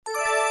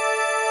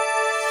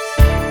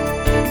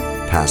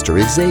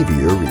Pastor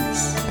Xavier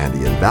Reese and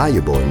the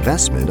invaluable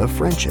investment of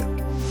friendship.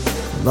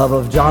 The love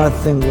of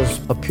Jonathan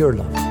was a pure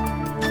love.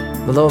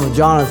 The love of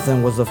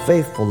Jonathan was a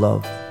faithful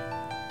love.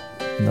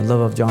 And the love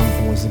of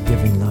Jonathan was a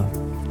giving love.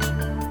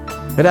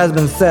 It has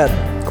been said,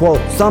 quote,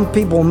 "Some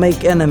people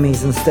make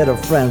enemies instead of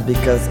friends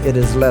because it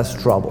is less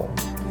trouble."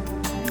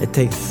 It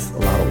takes a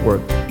lot of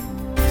work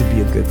to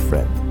be a good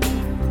friend.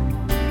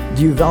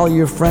 Do you value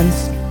your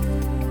friends?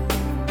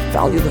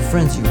 Value the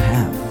friends you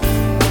have.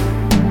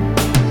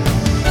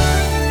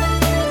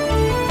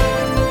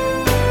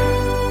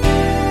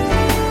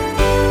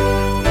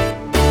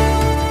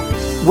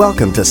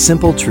 Welcome to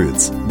Simple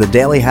Truths, the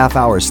daily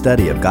half-hour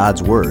study of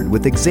God's Word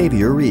with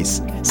Xavier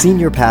Reese,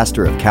 Senior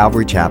Pastor of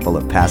Calvary Chapel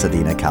of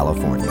Pasadena,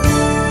 California.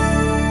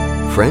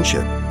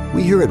 Friendship,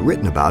 we hear it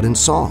written about in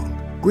song,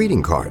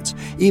 greeting cards,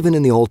 even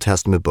in the Old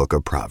Testament book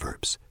of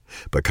Proverbs.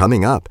 But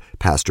coming up,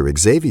 Pastor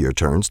Xavier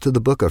turns to the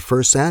book of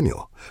 1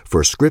 Samuel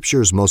for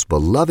Scripture's most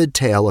beloved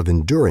tale of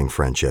enduring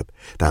friendship,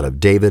 that of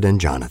David and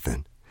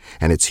Jonathan.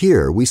 And it's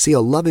here we see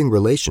a loving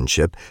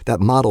relationship that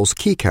models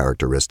key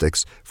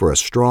characteristics for a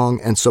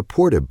strong and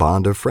supportive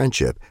bond of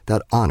friendship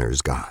that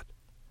honors God.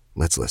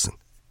 Let's listen.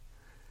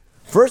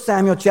 1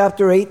 Samuel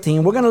chapter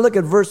 18, we're going to look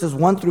at verses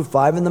 1 through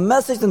 5, and the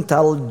message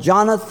entitled,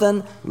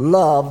 Jonathan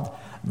Loved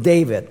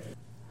David.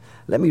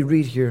 Let me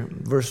read here,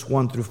 verse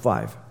 1 through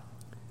 5.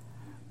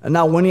 And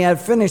now when he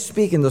had finished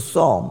speaking the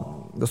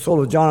soul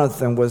of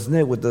Jonathan was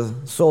knit with the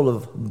soul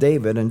of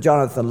David, and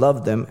Jonathan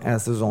loved him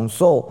as his own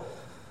soul.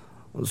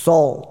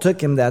 Saul took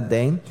him that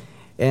day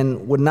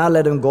and would not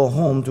let him go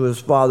home to his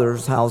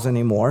father's house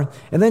anymore.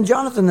 And then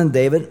Jonathan and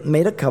David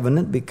made a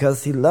covenant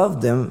because he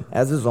loved him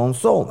as his own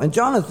soul. And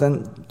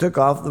Jonathan took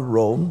off the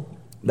robe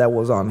that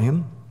was on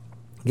him,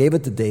 gave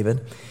it to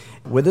David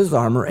with his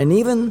armor and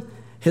even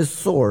his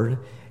sword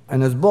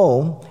and his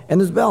bow and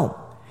his belt.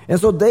 And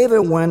so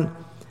David went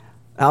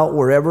out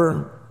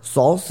wherever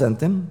Saul sent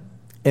him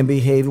and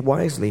behaved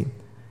wisely.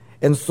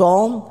 And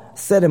Saul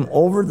set him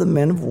over the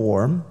men of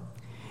war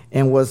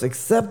and was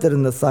accepted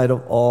in the sight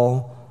of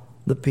all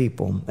the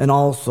people, and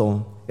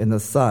also in the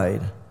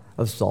sight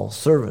of Saul's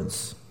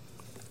servants.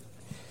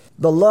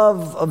 The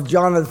love of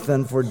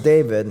Jonathan for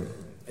David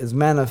is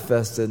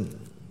manifested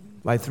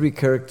by three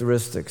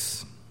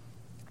characteristics.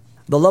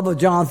 The love of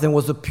Jonathan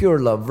was a pure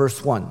love,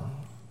 verse 1.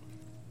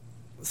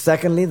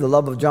 Secondly, the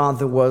love of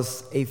Jonathan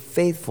was a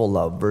faithful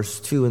love, verse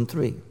 2 and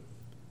 3.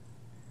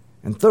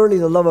 And thirdly,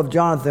 the love of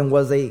Jonathan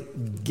was a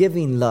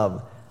giving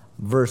love,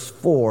 verse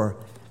 4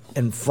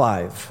 and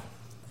 5.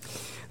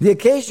 The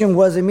occasion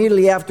was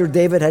immediately after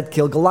David had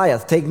killed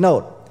Goliath. Take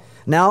note.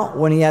 Now,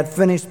 when he had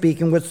finished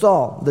speaking with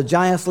Saul, the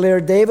giant slayer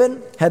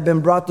David had been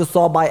brought to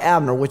Saul by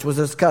Abner, which was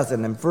his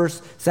cousin. In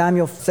 1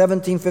 Samuel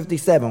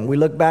 17:57, we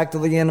look back to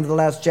the end of the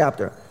last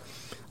chapter.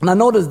 Now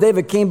notice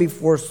David came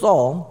before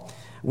Saul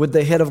with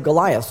the head of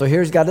Goliath. So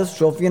here he's got his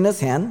trophy in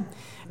his hand.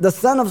 The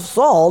son of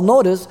Saul,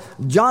 notice,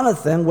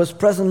 Jonathan was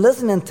present,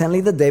 listening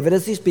intently to David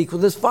as he speaks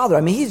with his father.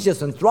 I mean, he's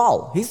just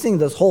enthralled. He's seeing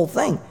this whole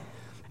thing.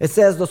 It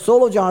says, the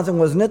soul of Jonathan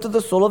was knit to the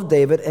soul of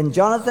David, and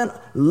Jonathan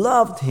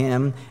loved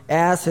him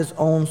as his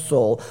own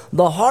soul.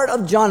 The heart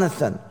of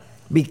Jonathan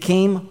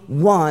became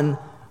one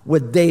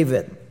with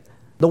David.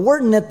 The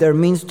word knit there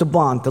means to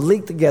bond, to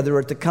link together,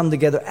 or to come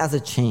together as a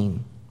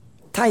chain,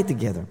 tied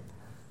together.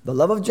 The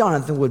love of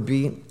Jonathan would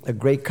be a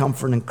great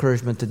comfort and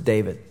encouragement to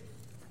David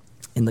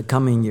in the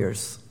coming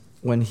years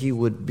when he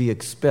would be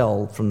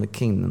expelled from the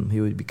kingdom.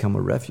 He would become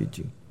a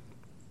refugee.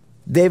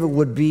 David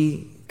would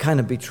be kind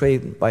of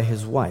betrayed by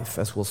his wife,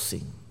 as we'll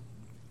see.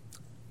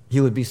 He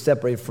would be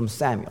separated from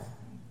Samuel.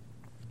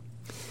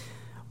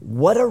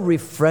 What a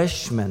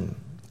refreshment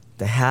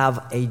to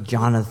have a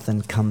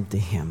Jonathan come to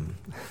him.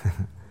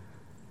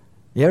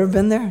 You ever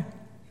been there?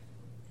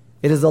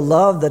 It is a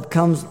love that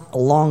comes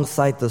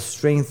alongside to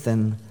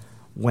strengthen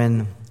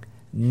when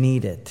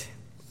needed.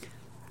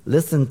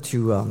 Listen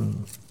to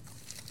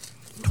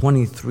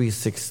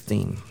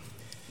 23:16.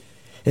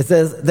 It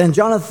says, then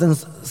Jonathan,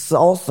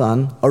 Saul's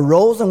son,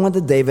 arose and went to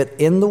David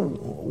in the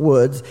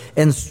woods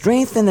and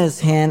strengthened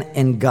his hand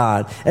in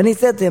God. And he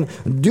said to him,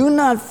 do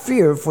not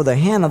fear, for the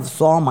hand of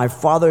Saul my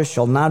father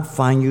shall not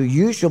find you.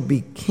 You shall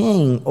be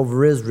king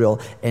over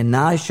Israel, and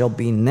I shall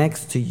be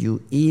next to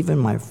you. Even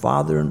my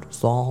father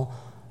Saul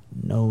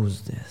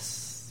knows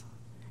this.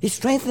 He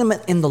strengthened him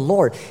in the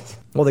Lord.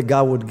 Well, that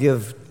God would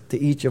give to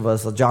each of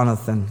us a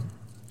Jonathan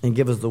and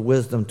give us the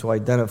wisdom to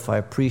identify,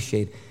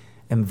 appreciate,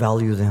 and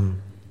value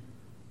them.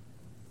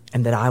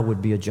 And that I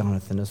would be a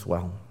Jonathan as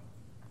well.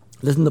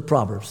 Listen to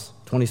Proverbs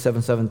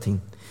 27:17.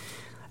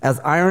 As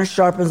iron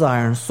sharpens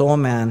iron, so a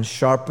man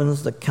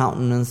sharpens the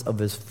countenance of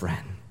his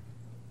friend.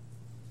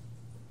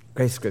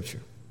 Great scripture.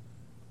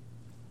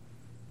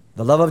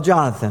 The love of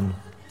Jonathan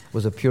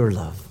was a pure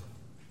love.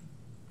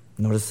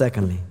 Notice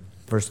secondly,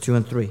 verse 2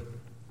 and 3.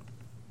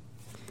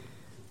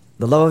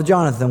 The love of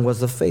Jonathan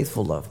was a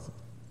faithful love.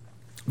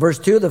 Verse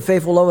 2, the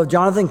faithful love of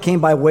Jonathan came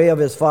by way of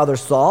his father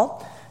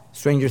Saul.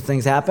 Stranger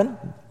things happen.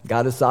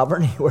 God is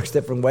sovereign. He works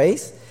different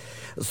ways.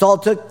 Saul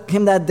took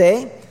him that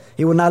day.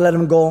 He would not let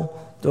him go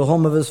to the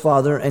home of his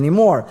father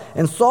anymore.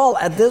 And Saul,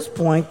 at this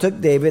point, took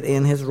David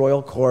in his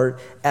royal court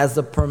as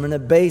a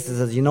permanent basis.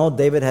 As you know,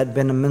 David had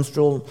been a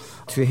minstrel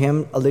to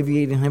him,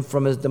 alleviating him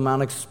from his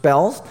demonic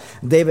spells.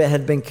 David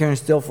had been caring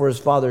still for his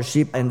father's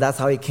sheep, and that's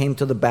how he came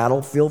to the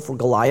battlefield for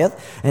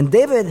Goliath. And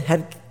David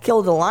had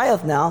killed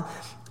Goliath now,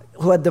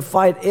 who had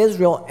defied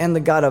Israel and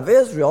the God of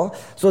Israel.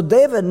 So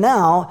David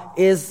now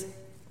is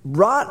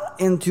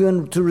brought into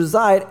and to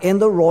reside in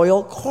the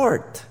royal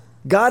court.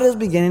 God is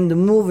beginning to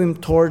move him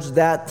towards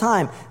that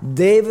time.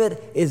 David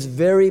is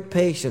very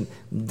patient.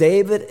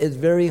 David is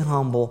very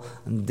humble.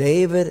 And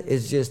David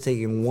is just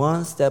taking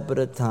one step at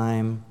a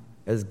time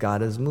as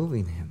God is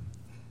moving him.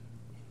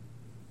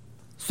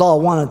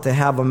 Saul wanted to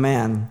have a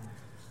man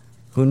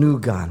who knew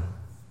God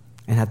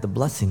and had the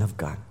blessing of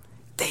God.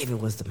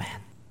 David was the man.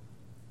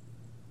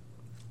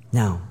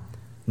 Now,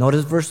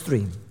 notice verse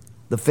 3.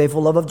 The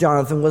faithful love of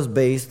Jonathan was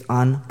based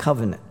on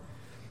covenant.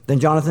 Then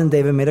Jonathan and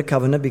David made a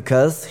covenant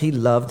because he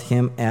loved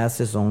him as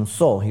his own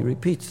soul. He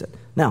repeats it.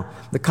 Now,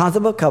 the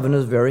concept of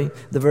covenant is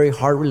the very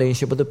hard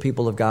relationship of the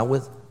people of God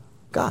with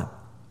God.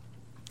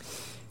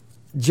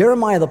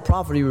 Jeremiah the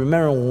prophet, you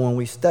remember when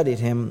we studied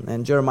him,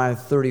 and Jeremiah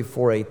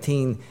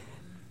 34:18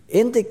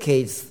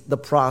 indicates the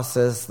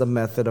process, the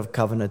method of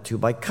covenant too,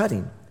 by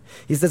cutting.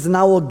 He says, "And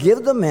I will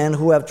give the men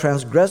who have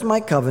transgressed my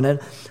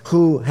covenant,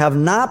 who have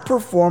not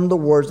performed the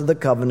words of the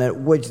covenant,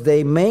 which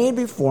they made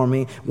before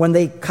me, when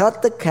they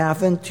cut the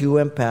calf in two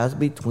and passed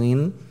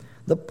between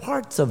the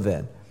parts of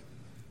it.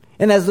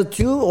 And as the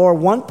two or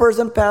one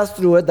person passed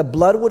through it, the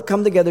blood would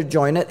come together,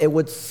 join it. It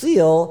would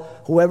seal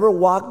whoever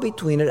walked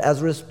between it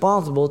as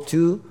responsible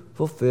to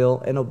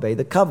fulfill and obey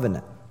the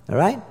covenant." All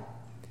right?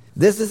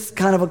 This is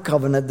kind of a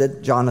covenant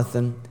that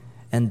Jonathan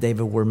and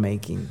David were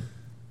making.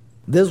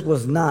 This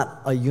was not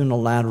a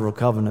unilateral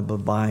covenant,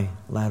 but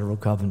bilateral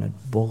covenant,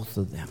 both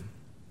of them.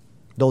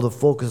 Though the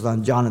focus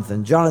on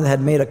Jonathan. Jonathan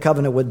had made a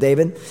covenant with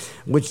David,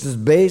 which is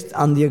based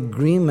on the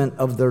agreement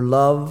of their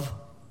love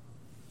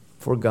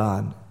for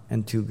God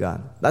and to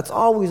God. That's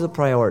always a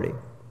priority.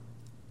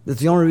 That's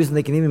the only reason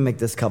they can even make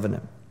this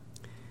covenant.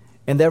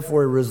 And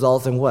therefore it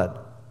results in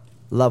what?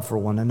 Love for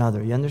one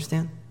another. You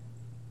understand?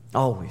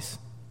 Always.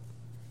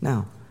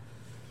 Now,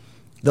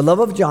 the love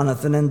of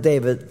Jonathan and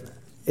David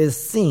is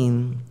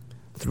seen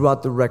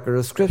throughout the record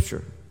of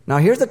Scripture. Now,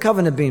 here's the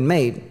covenant being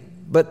made,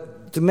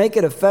 but to make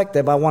it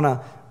effective, I want to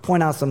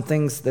point out some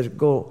things that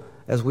go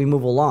as we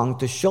move along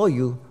to show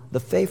you the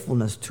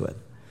faithfulness to it.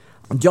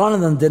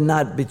 Jonathan did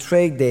not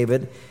betray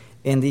David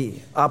in the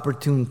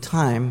opportune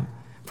time,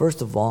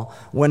 first of all,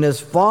 when his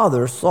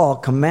father, Saul,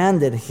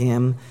 commanded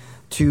him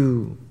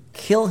to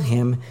kill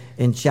him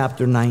in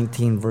chapter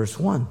 19, verse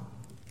 1.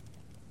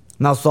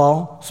 Now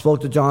Saul spoke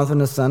to Jonathan,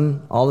 his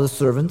son, all his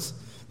servants,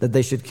 that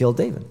they should kill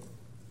David.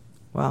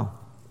 Wow.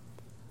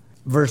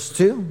 Verse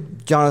 2,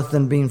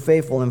 Jonathan, being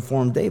faithful,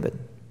 informed David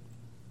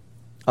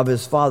of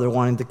his father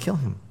wanting to kill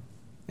him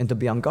and to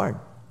be on guard.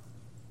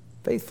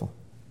 Faithful.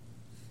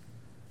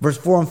 Verse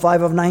 4 and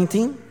 5 of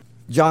 19,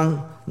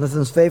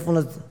 Jonathan's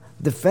faithfulness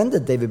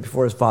defended David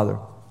before his father,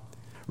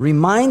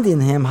 reminding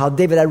him how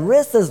David had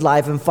risked his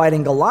life in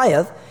fighting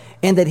Goliath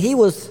and that he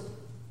was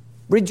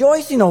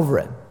rejoicing over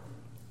it.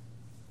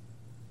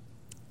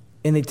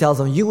 And he tells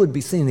him, "You would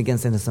be sinning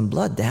against innocent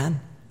blood, Dad."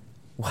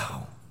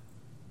 Wow.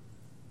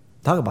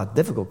 Talk about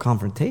difficult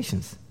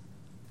confrontations.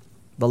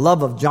 The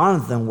love of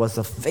Jonathan was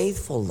a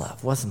faithful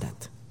love, wasn't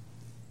it?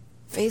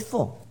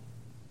 Faithful.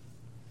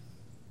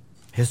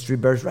 History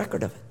bears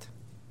record of it.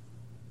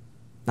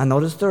 Now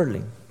notice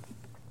thirdly,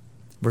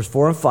 verse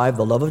 4 and 5,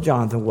 the love of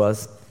Jonathan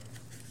was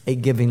a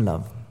giving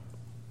love.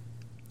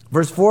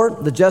 Verse 4,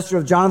 the gesture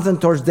of Jonathan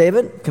towards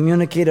David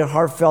communicated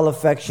heartfelt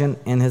affection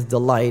and his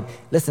delight,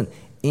 listen,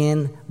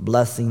 in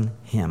blessing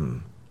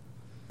him.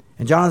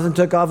 And Jonathan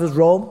took off his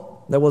robe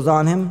that was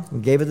on him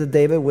and gave it to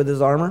David with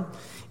his armor,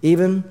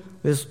 even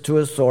to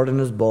his sword and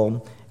his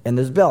bow and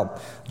his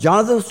belt.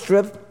 Jonathan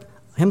stripped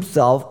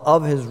himself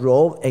of his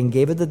robe and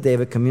gave it to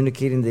David,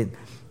 communicating that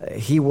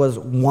he was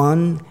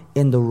one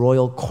in the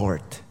royal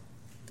court.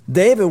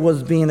 David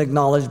was being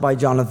acknowledged by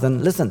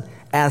Jonathan, listen,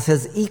 as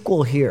his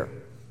equal here.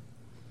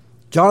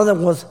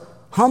 Jonathan was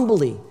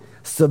humbly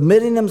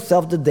submitting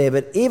himself to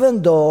David,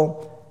 even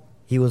though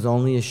he was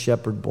only a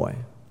shepherd boy.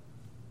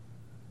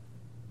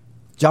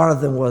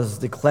 Jonathan was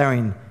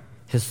declaring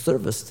his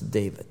service to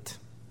David.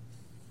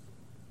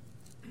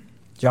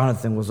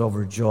 Jonathan was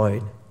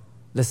overjoyed,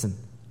 listen,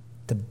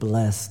 to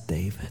bless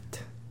David.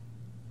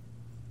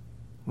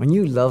 When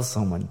you love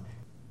someone,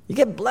 you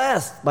get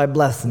blessed by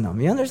blessing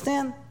them. You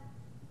understand?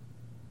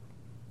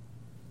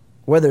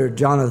 Whether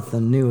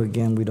Jonathan knew,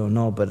 again, we don't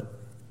know, but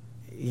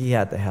he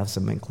had to have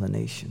some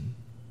inclination.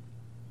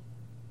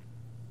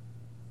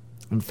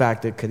 In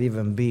fact, it could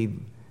even be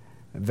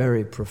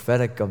very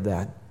prophetic of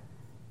that,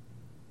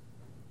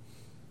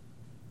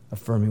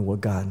 affirming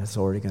what God is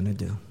already going to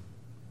do.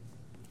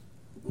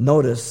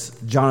 Notice,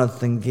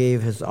 Jonathan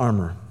gave his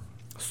armor,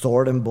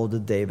 sword and bow to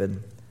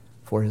David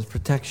for his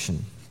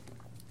protection.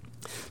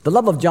 The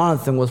love of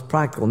Jonathan was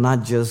practical,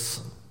 not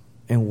just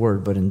in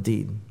word, but in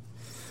deed.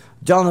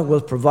 Jonathan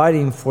was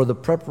providing for the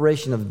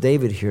preparation of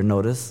David here,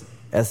 notice,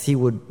 as he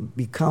would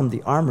become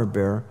the armor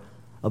bearer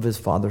of his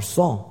father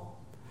Saul.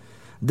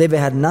 David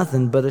had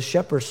nothing but a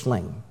shepherd's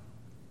sling.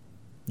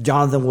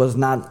 Jonathan was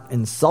not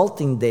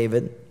insulting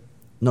David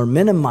nor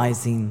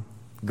minimizing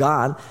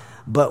God,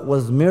 but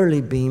was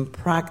merely being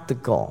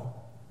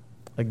practical.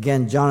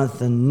 Again,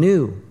 Jonathan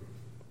knew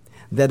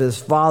that his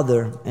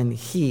father and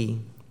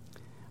he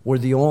were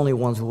the only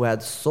ones who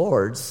had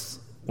swords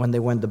when they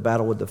went to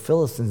battle with the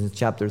Philistines in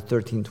chapter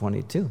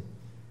 13:22.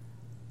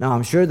 Now,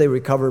 I'm sure they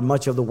recovered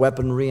much of the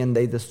weaponry and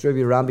they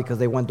distributed around because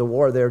they went to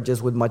war there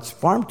just with much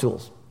farm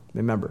tools,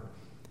 remember.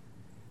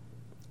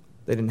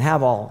 They didn't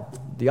have all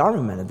the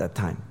armament at that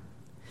time.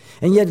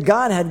 And yet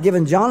God had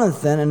given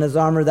Jonathan and his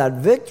armor that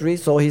victory,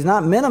 so he's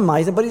not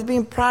minimizing, but he's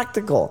being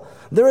practical.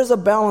 There is a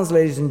balance,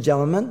 ladies and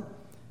gentlemen.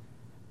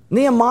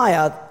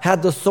 Nehemiah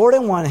had the sword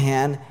in one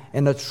hand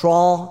and the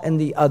trawl in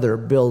the other,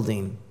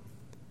 building.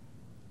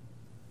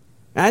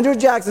 Andrew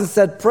Jackson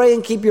said, "Pray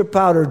and keep your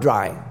powder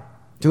dry,"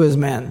 to his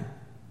men.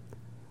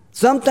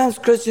 Sometimes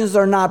Christians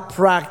are not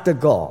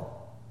practical.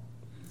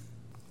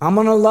 I'm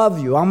going to love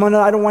you. I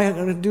don't want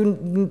to do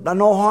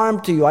no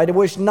harm to you. I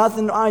wish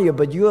nothing on you,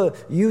 but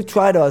you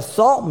try to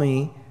assault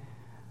me,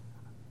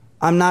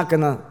 I'm not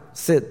going to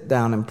sit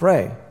down and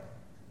pray.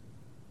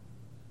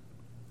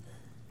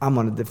 I'm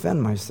going to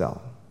defend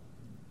myself.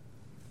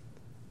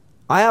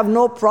 I have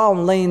no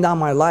problem laying down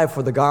my life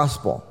for the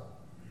gospel,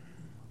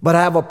 but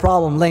I have a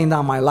problem laying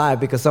down my life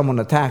because someone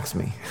attacks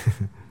me.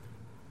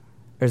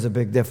 There's a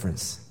big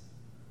difference.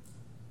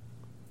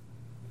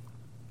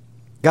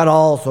 God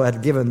also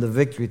had given the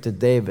victory to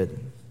David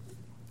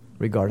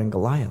regarding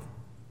Goliath.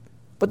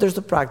 But there's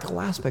a practical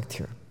aspect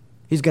here.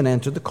 He's going to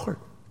enter the court.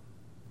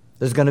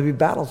 There's going to be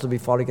battles to be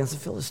fought against the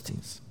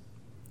Philistines.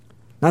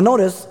 Now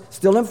notice,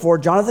 still in 4,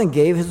 Jonathan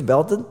gave his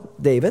belt to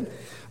David.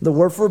 The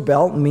word for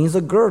belt means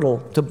a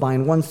girdle to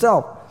bind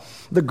oneself.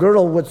 The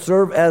girdle would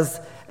serve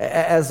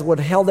as what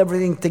held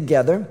everything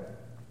together.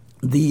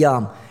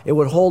 It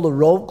would hold the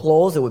robe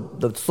closed,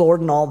 the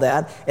sword and all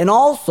that. And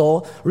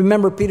also,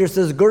 remember Peter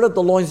says, gird up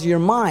the loins of your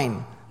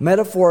mind.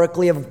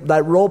 Metaphorically, of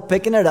that robe,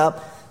 picking it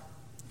up,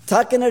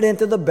 tucking it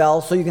into the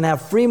belt so you can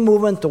have free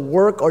movement to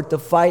work or to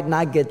fight,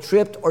 not get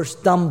tripped or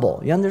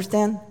stumble. You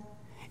understand?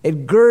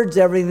 It girds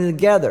everything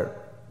together.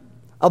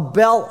 A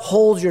belt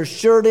holds your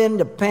shirt in,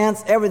 the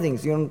pants, everything.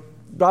 So you don't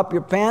drop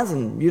your pants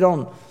and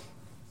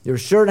your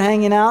shirt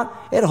hanging out.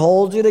 It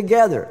holds you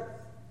together.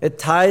 It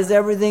ties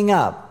everything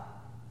up.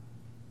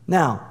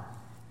 Now,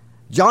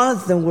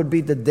 Jonathan would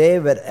be to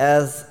David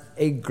as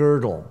a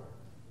girdle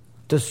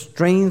to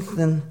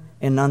strengthen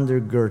and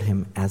undergird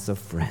him as a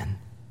friend.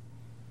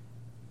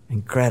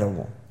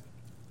 Incredible.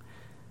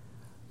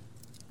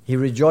 He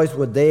rejoiced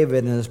with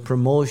David in his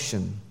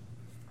promotion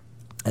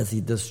as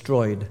he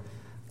destroyed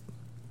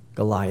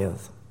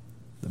Goliath.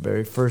 The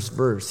very first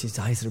verse, his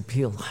eyes are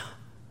peeled.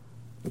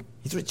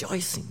 He's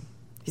rejoicing.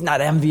 He's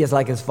not envious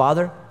like his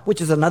father, which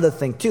is another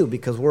thing too,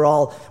 because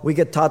we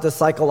get taught the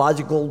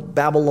psychological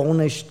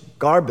Babylonish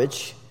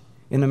garbage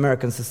in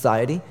American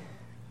society.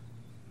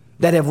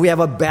 That if we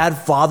have a bad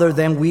father,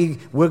 then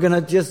we're going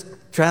to just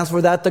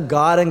transfer that to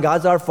God and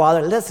God's our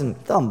father. Listen,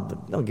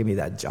 don't give me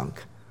that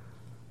junk.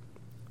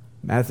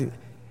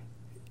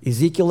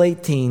 Ezekiel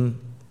 18,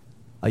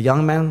 a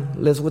young man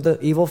lives with an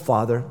evil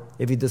father.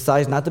 If he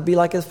decides not to be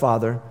like his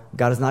father,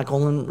 God is not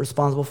holding him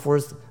responsible for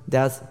his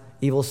dad's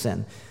evil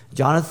sin.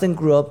 Jonathan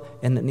grew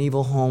up in an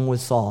evil home with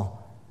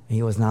Saul.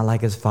 He was not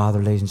like his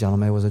father, ladies and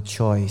gentlemen. It was a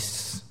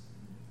choice.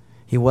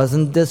 He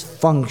wasn't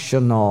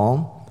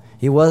dysfunctional.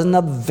 He wasn't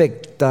a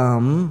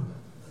victim.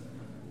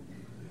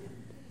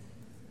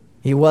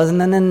 He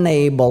wasn't an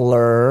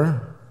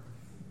enabler.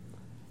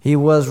 He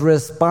was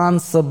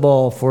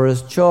responsible for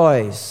his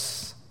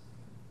choice.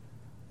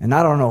 And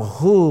I don't know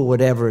who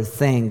would ever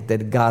think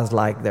that God's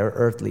like their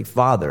earthly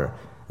father.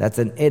 That's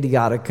an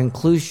idiotic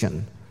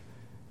conclusion.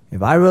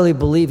 If I really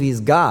believe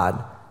he's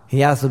God, he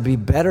has to be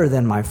better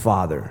than my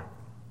father,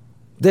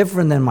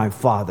 different than my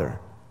father.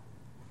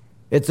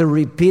 It's a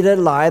repeated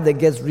lie that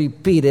gets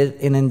repeated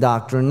in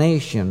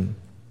indoctrination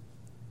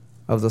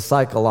of the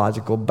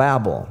psychological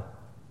babble.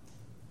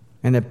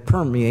 And it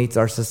permeates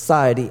our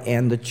society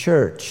and the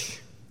church.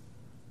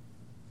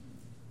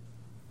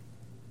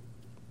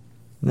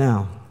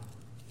 Now,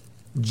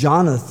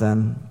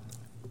 Jonathan,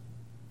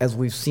 as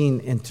we've seen,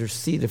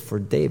 interceded for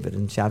David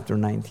in chapter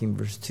 19,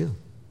 verse 2.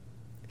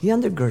 He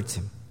undergirds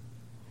him.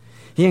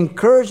 He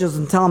encourages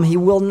and tells him he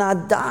will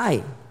not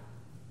die.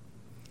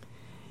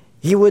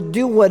 He would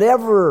do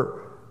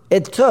whatever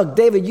it took.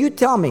 David, you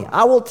tell me.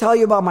 I will tell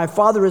you about my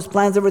father, his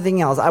plans,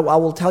 everything else. I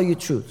will tell you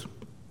truth.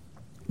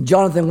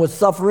 Jonathan would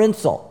suffer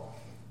insult,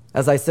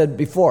 as I said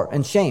before,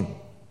 and shame.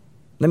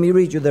 Let me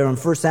read you there in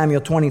 1 Samuel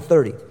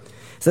 20:30. It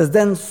says,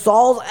 then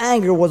Saul's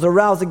anger was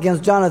aroused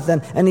against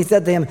Jonathan, and he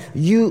said to him,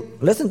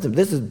 listen to me,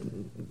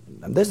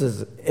 this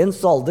is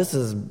insult, this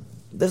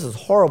is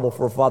horrible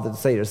for a father to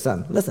say to his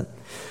son. Listen,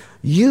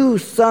 you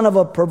son of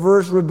a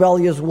perverse,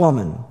 rebellious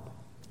woman,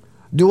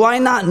 Do I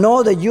not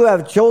know that you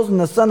have chosen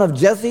the son of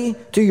Jesse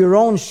to your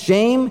own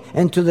shame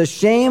and to the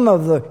shame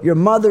of your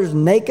mother's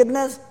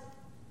nakedness?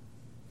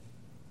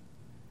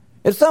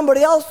 If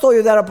somebody else told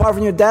you that apart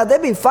from your dad,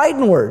 they'd be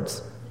fighting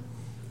words.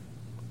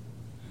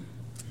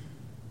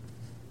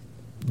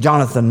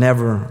 Jonathan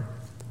never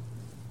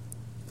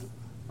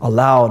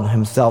allowed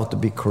himself to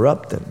be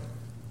corrupted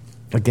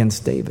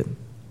against David,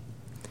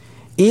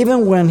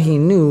 even when he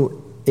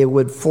knew it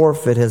would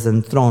forfeit his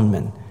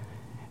enthronement.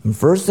 In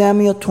 1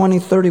 Samuel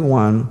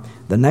 20:31,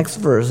 the next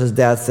verse, his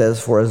dad says,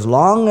 "For as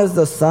long as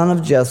the son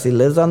of Jesse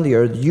lives on the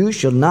earth, you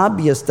shall not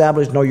be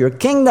established, nor your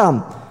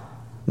kingdom.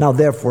 Now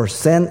therefore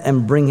send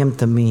and bring him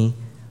to me,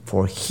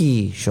 for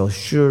he shall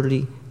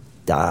surely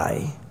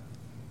die."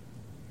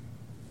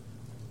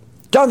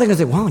 Jonathan can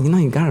say, "Well,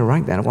 you got it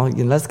right, Dad. Well,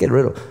 let's get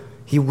rid of him."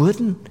 He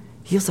wouldn't.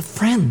 He was a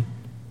friend.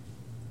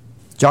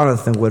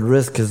 Jonathan would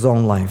risk his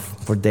own life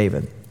for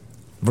David.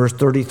 Verse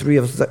 33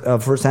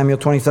 of 1 Samuel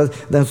 20 says,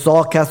 "Then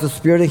Saul cast a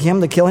spear to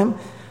him to kill him,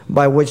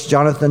 by which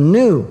Jonathan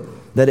knew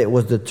that it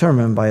was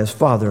determined by his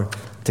father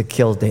to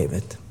kill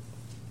David."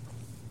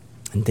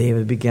 And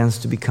David begins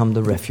to become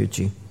the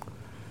refugee.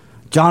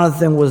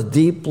 Jonathan was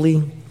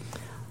deeply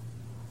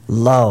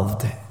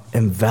loved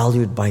and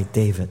valued by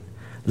David.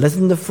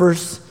 Listen to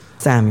 1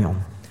 Samuel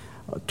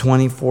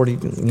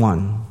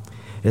 20:41.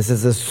 It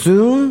says, "As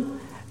soon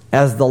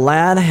as the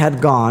lad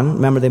had gone,"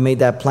 remember they made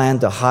that plan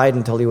to hide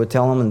until he would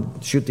tell him and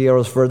shoot the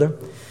arrows further.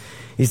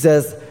 He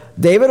says,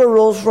 "David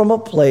arose from a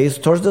place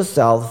towards the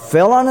south,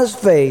 fell on his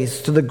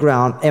face to the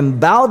ground, and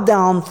bowed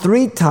down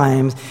 3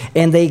 times,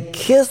 and they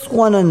kissed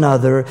one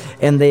another,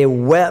 and they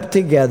wept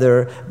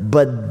together,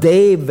 but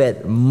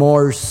David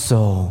more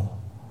so."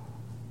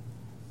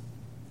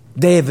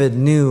 David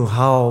knew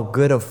how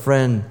good a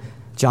friend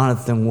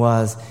Jonathan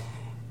was,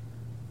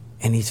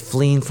 and he's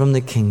fleeing from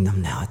the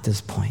kingdom now at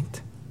this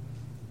point.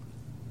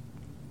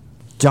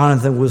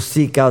 Jonathan will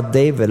seek out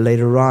David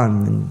later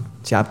on in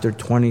chapter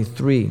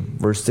 23,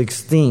 verse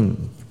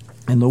 16,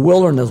 in the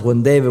wilderness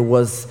when David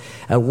was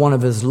at one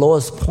of his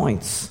lowest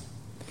points,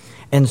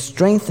 and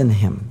strengthen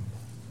him.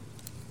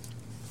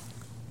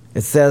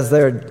 It says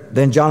there,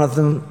 "Then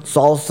Jonathan,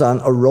 Saul's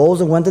son,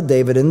 arose and went to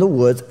David in the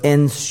woods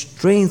and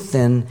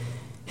strengthened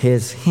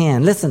his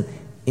hand." Listen,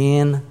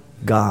 in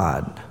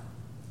God.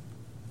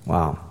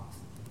 Wow.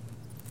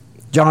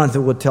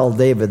 Jonathan would tell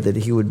David that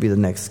he would be the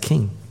next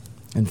king.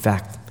 In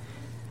fact,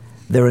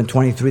 there in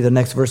 23, the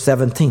next verse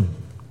 17.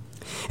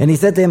 "And he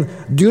said to him,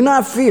 'Do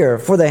not fear,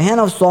 for the hand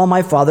of Saul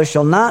my father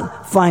shall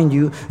not find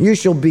you. You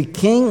shall be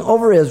king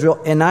over Israel,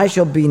 and I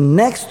shall be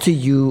next to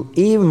you.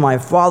 Even my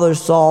father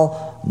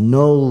Saul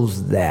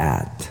knows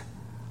that.'"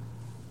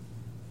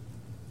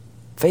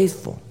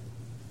 Faithful.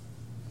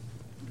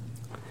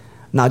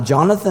 Now,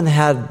 Jonathan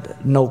had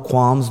no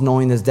qualms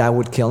knowing his dad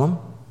would kill him.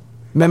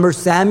 Remember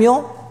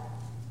Samuel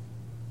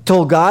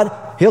told God,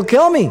 "He'll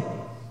kill me."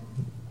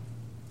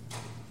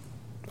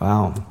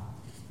 Wow.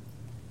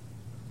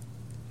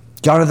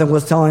 Jonathan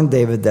was telling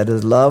David that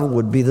his love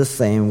would be the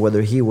same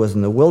whether he was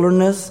in the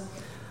wilderness,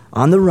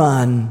 on the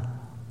run,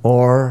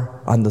 or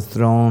on the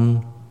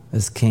throne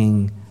as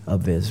king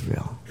of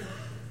Israel.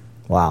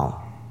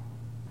 Wow.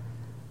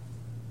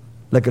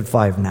 Look at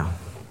 5 now.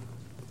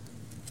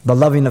 The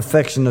loving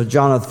affection of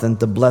Jonathan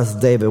to bless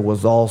David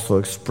was also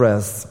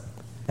expressed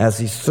as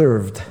he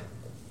served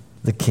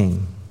the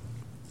king.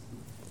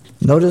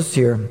 Notice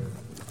here,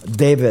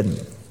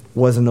 David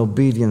was an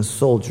obedient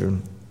soldier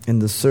in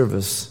the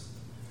service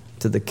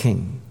to the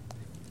king.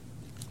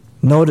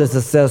 Notice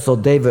it says, "So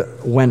David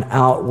went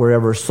out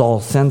wherever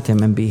Saul sent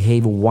him and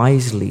behaved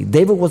wisely."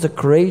 David was a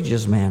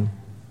courageous man.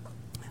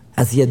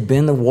 As he had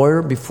been a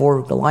warrior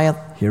before Goliath,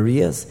 here he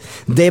is.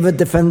 David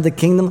defended the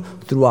kingdom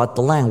throughout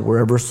the land,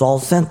 wherever Saul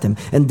sent him.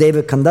 And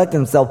David conducted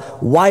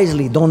himself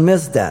wisely, don't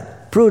miss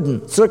that,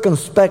 prudent,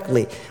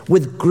 circumspectly,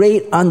 with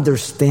great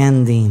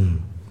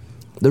understanding.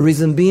 The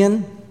reason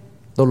being,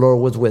 the Lord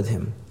was with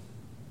him.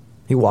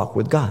 He walked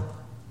with God.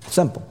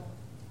 Simple.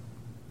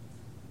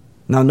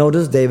 Now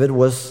notice David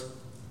was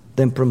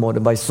then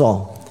promoted by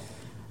Saul.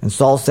 And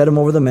Saul set him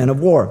over the men of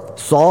war.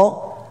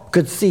 Saul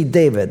could see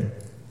David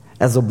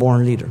as a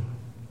born leader.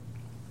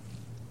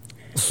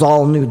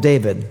 Saul knew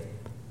David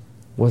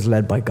was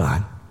led by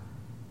God.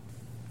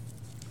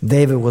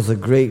 David was a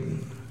great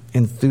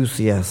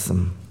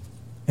enthusiasm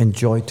and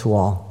joy to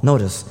all.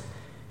 Notice,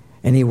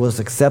 and he was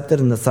accepted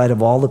in the sight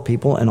of all the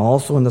people and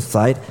also in the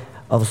sight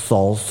of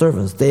Saul's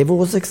servants. David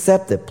was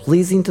accepted,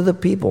 pleasing to the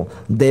people.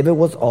 David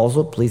was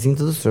also pleasing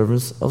to the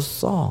servants of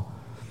Saul.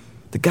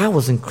 The guy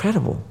was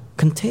incredible,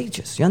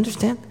 contagious. You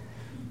understand?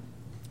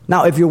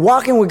 Now, if you're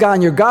walking with God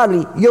and you're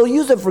godly, you'll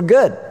use it for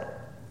good.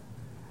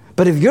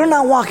 But if you're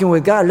not walking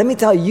with God, let me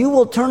tell you, you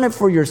will turn it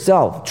for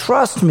yourself.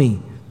 Trust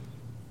me.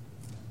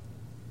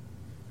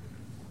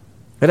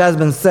 It has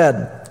been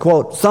said,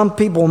 quote, "Some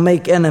people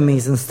make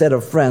enemies instead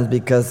of friends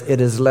because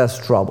it is less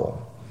trouble."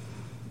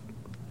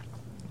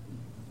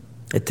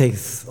 It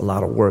takes a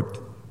lot of work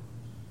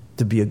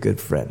to be a good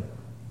friend.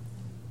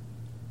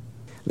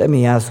 Let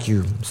me ask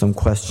you some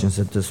questions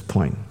at this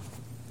point.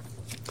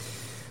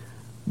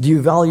 Do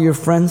you value your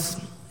friends,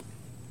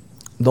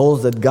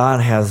 those that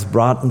God has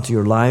brought into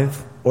your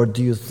life, or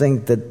do you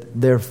think that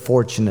they're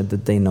fortunate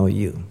that they know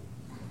you?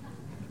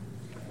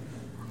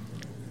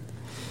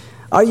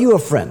 Are you a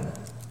friend,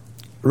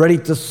 ready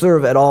to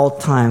serve at all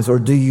times, or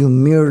do you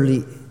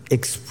merely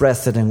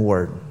express it in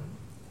word?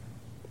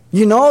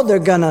 You know they're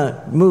going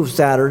to move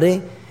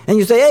Saturday, and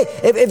you say,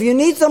 hey, if you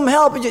need some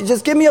help,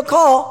 just give me a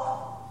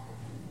call.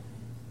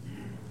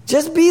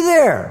 Just be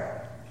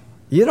there.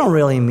 You don't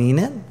really mean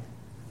it.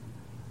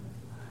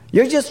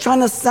 You're just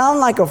trying to sound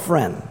like a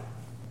friend.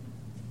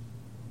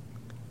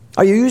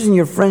 Are you using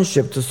your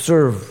friendship to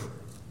serve,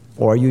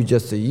 or are you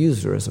just a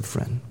user as a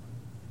friend?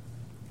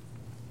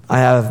 I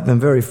have been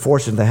very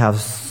fortunate to have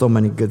so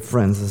many good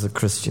friends as a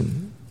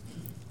Christian.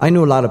 I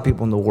knew a lot of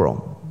people in the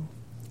world,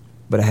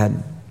 but I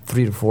had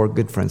 3 to 4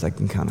 good friends I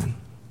can count on.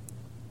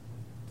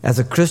 As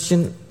a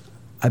Christian,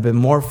 I've been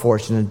more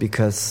fortunate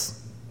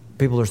because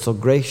people are so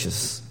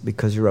gracious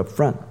because you're up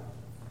front.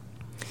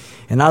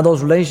 And out of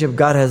those relationships,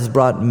 God has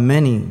brought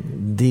many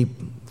deep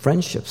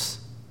friendships.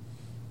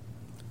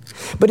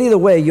 But either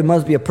way, you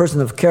must be a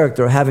person of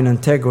character, having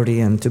integrity,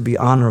 and to be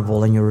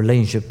honorable in your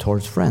relationship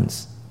towards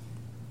friends.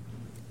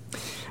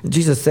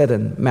 Jesus said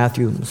in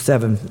Matthew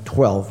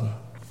 7:12,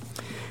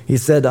 he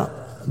said,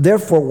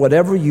 therefore,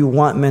 whatever you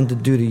want men to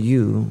do to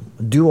you,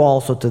 do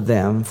also to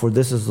them, for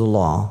this is the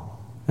law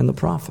and the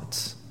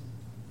prophets.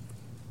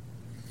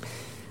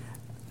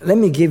 Let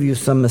me give you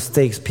some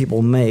mistakes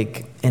people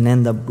make and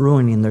end up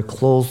ruining their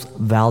close,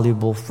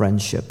 valuable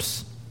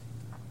friendships.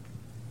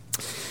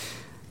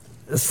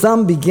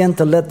 Some begin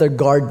to let their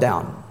guard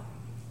down,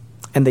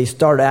 and they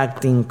start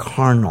acting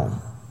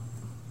carnal,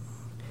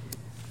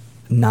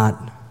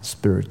 not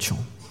spiritual.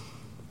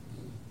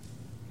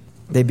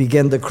 They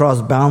begin to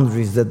cross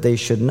boundaries that they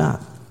should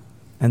not,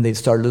 and they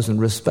start losing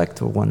respect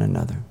for one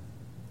another.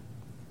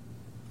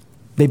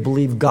 They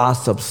believe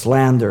gossip,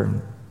 slander,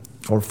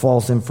 or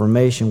false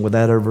information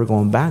without ever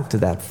going back to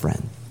that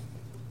friend.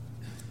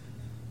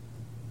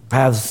 I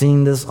have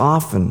seen this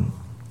often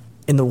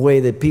in the way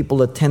that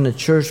people attend a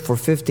church for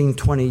 15,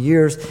 20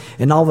 years,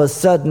 and all of a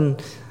sudden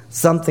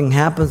something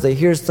happens, they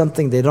hear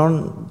something, they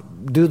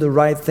don't do the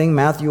right thing,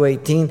 Matthew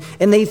 18,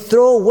 and they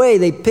throw away,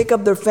 they pick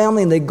up their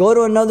family and they go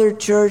to another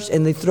church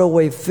and they throw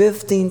away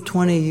 15,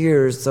 20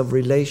 years of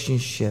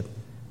relationship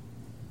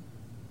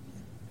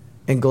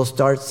and go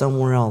start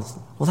somewhere else.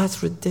 Well,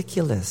 that's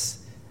ridiculous.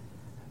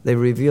 They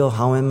reveal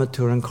how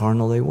immature and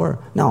carnal they were.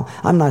 Now,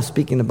 I'm not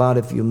speaking about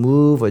if you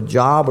move a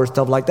job or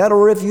stuff like that,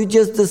 or if you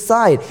just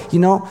decide,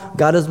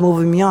 God is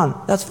moving me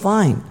on. That's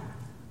fine.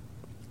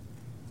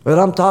 But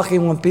I'm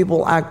talking when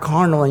people act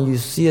carnal and you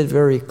see it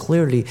very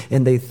clearly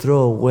and they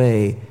throw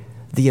away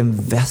the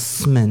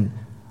investment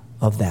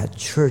of that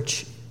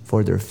church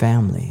for their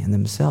family and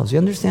themselves. You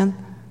understand?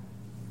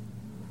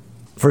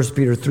 1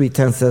 Peter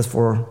 3:10 says,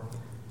 for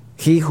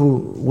he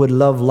who would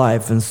love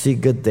life and see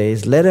good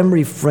days, let him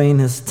refrain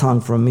his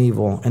tongue from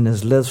evil and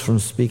his lips from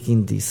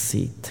speaking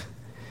deceit.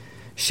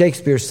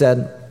 Shakespeare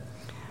said,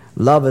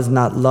 love is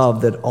not love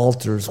that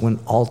alters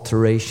when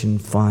alteration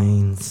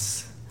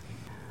finds.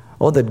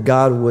 Oh, that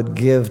God would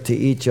give to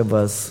each of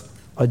us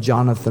a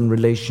Jonathan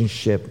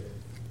relationship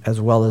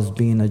as well as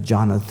being a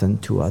Jonathan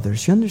to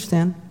others. You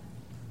understand?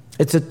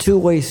 It's a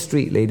two-way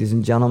street, ladies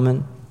and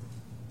gentlemen.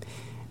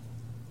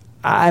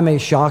 I may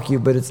shock you,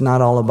 but it's not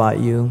all about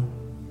you.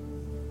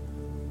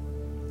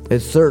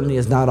 It certainly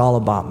is not all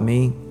about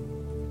me.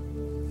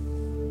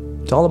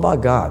 It's all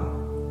about God.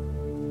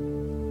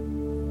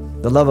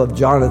 The love of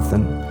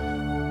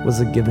Jonathan was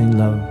a giving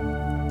love.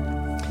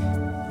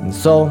 And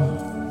so,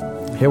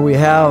 here we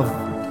have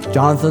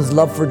Jonathan's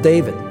love for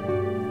David,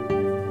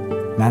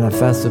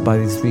 manifested by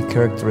these 3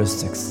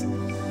 characteristics.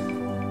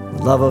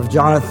 The love of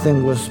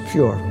Jonathan was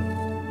pure,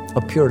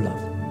 a pure love.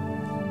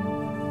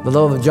 The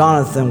love of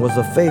Jonathan was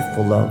a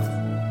faithful love.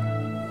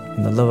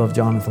 And the love of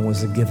Jonathan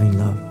was a giving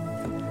love.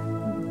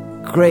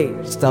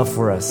 Great stuff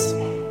for us.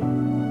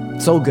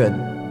 So good.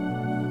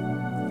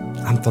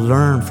 I'm to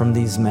learn from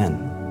these men.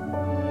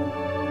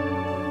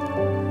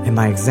 And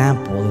my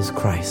example is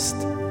Christ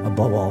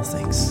above all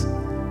things.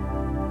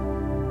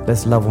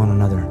 Let's love one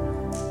another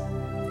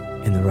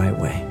in the right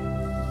way.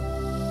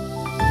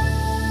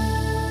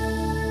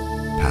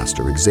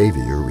 Pastor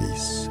Xavier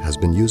Reese has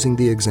been using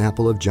the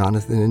example of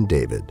Jonathan and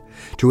David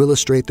to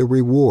illustrate the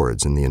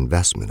rewards in the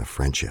investment of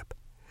friendship.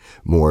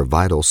 More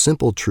vital,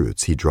 simple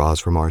truths he draws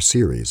from our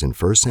series in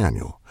 1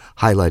 Samuel,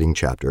 highlighting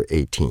chapter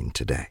 18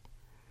 today.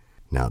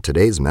 Now,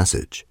 today's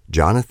message,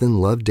 Jonathan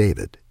Loved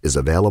David, is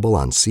available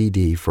on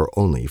CD for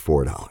only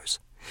 $4.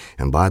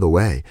 And by the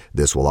way,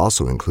 this will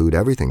also include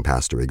everything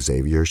Pastor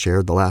Xavier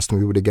shared the last time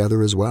we were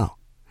together as well.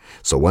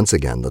 So once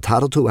again, the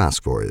title to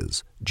ask for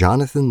is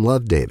Jonathan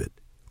Loved David,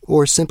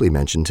 or simply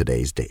mention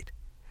today's date.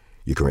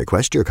 You can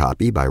request your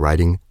copy by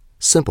writing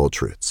Simple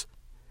Truths,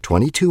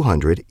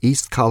 2200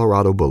 East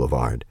Colorado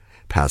Boulevard,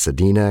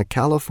 Pasadena,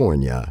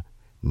 California,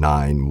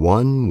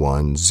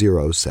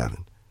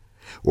 91107.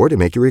 Or to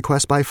make your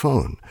request by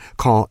phone,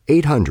 call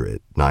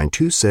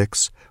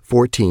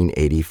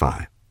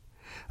 800-926-1485.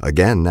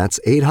 Again, that's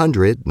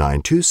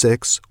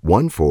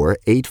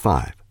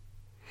 800-926-1485.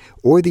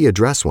 Or the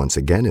address once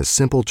again is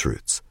Simple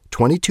Truths,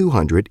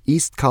 2200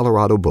 East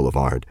Colorado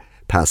Boulevard,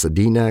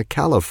 Pasadena,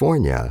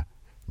 California,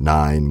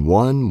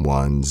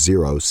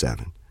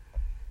 91107.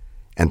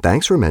 And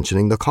thanks for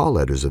mentioning the call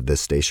letters of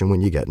this station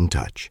when you get in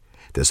touch.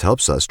 This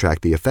helps us track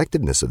the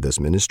effectiveness of this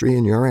ministry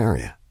in your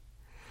area.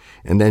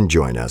 And then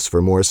join us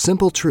for more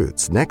Simple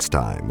Truths next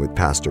time with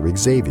Pastor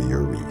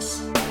Xavier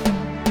Reese.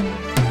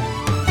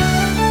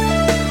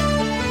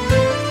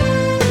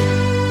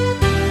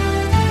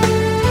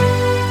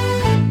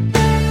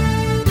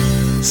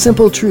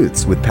 Simple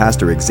Truths with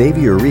Pastor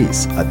Xavier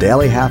Reese, a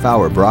daily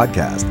half-hour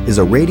broadcast, is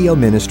a radio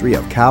ministry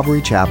of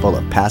Calvary Chapel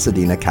of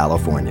Pasadena,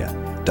 California.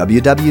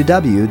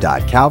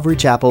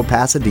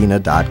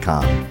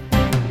 www.calvarychapelpasadena.com.